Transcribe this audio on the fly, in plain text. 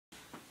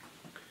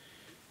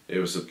Hey,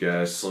 what's up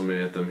guys, Slim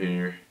Anthem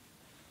here,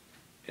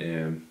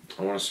 and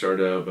I want to start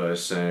out by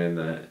saying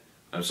that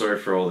I'm sorry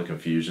for all the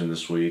confusion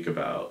this week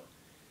about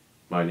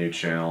my new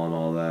channel and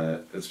all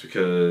that. It's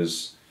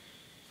because,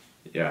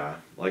 yeah,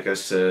 like I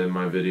said,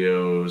 my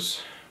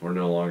videos were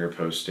no longer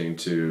posting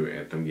to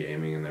Anthem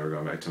Gaming and they were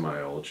going back to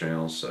my old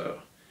channel,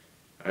 so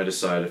I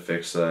decided to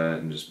fix that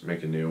and just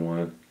make a new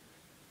one.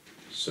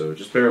 So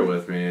just bear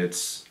with me.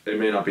 It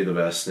may not be the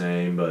best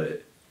name,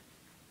 but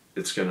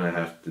it's gonna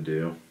have to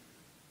do.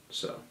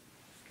 So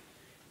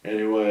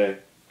anyway,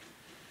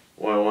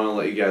 what I want to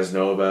let you guys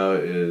know about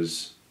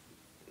is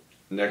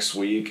next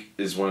week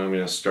is when I'm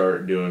going to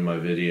start doing my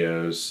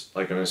videos.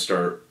 Like, I'm going to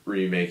start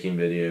remaking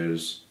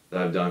videos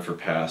that I've done for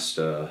past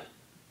like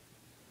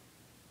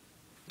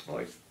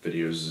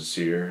videos this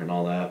year and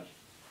all that.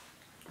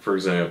 For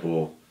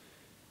example,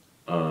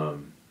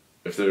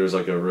 if there's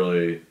like a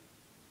really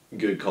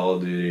good Call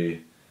of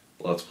Duty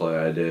Let's Play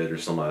I did or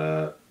something like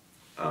that,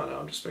 I don't know,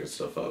 I'm just making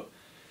stuff up.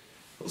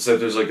 Let's say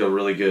if there's like a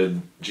really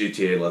good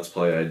GTA Let's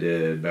Play I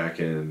did back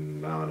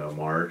in, I don't know,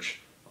 March,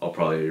 I'll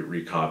probably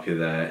recopy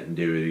that and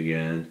do it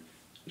again,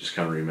 just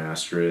kind of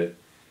remaster it.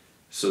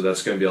 So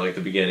that's going to be like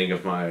the beginning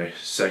of my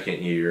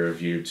second year of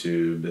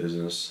YouTube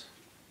business.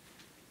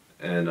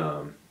 And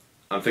I'm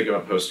thinking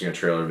about posting a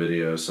trailer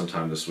video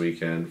sometime this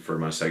weekend for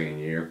my second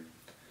year.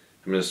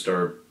 I'm going to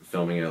start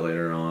filming it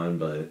later on,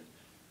 but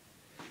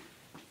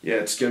yeah,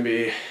 it's going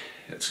to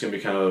be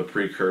kind of a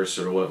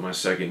precursor to what my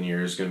second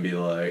year is going to be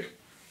like.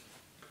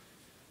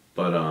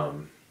 But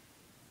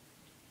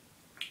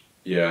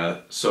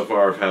yeah, so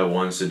far I've had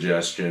one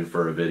suggestion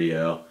for a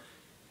video.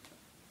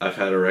 I've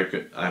had a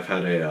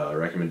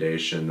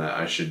recommendation that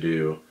I should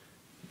do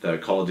the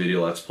Call of Duty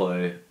Let's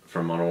Play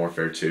from Modern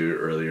Warfare 2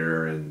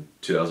 earlier in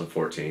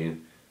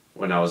 2014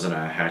 when I was in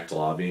a hacked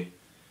lobby.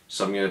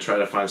 So I'm going to try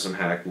to find some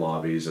hacked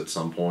lobbies at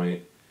some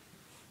point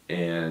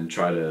and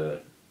try to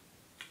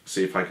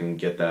see if I can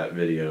get that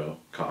video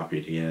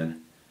copied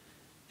again,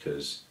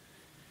 because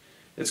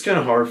it's kind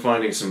of hard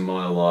finding some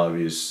mod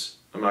lobbies,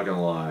 I'm not going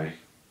to lie,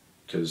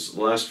 because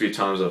the last few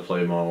times I've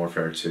played Modern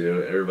Warfare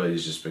 2,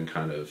 everybody's just been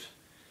kind of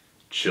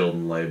chilled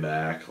and laid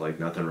back,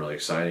 like nothing really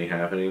exciting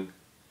happening.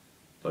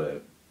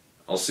 But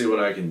I'll see what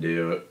I can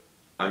do.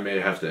 I may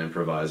have to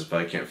improvise if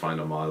I can't find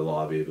a mod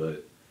lobby,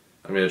 but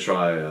I'm going to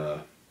try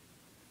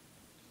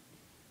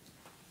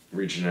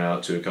reaching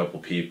out to a couple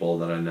people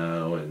that I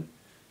know and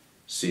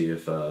see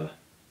if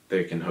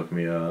they can hook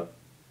me up.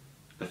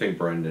 I think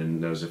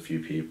Brendan knows a few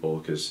people,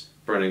 because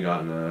Brendan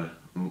got in a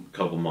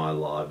couple mod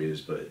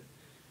lobbies, but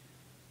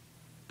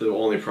the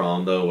only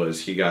problem though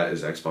was he got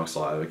his Xbox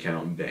Live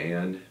account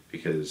banned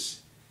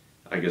because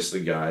I guess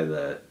the guy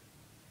that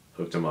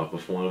hooked him up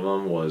with one of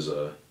them was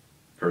a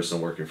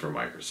person working for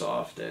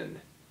Microsoft, and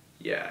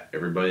yeah,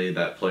 everybody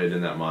that played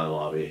in that mod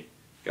lobby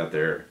got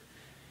their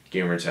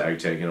gamer tag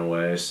taken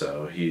away,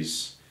 so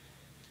he's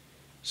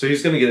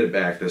gonna get it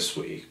back this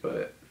week,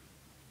 but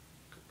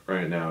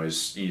right now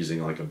he's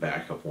using like a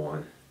backup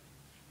one.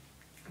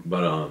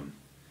 But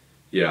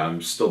yeah,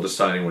 I'm still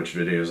deciding which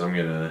videos I'm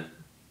gonna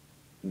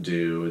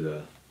do,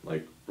 the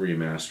like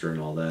remaster and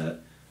all that,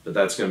 but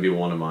that's gonna be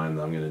one of mine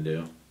that I'm gonna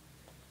do.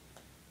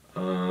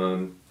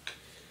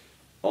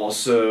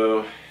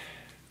 Also,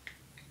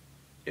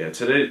 yeah,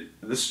 today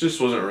this just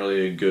wasn't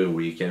really a good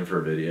weekend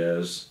for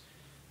videos.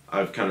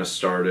 I've kind of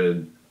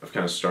started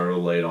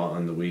late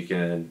on the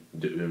weekend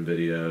doing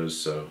videos,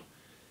 so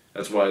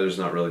that's why there's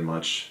not really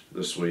much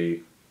this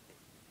week.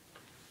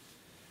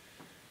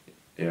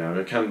 Yeah, I've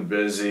been kind of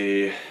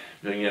busy,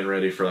 been getting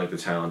ready for like the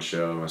talent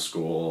show at my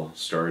school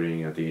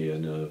starting at the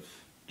end of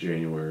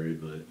January,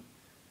 but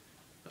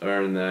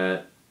other than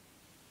that,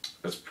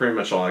 that's pretty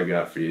much all I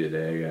got for you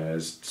today,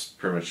 guys. It's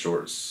pretty much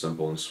short,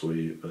 simple, and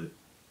sweet, but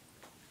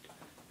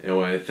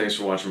anyway, thanks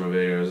for watching my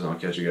videos, and I'll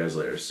catch you guys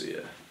later. See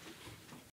ya.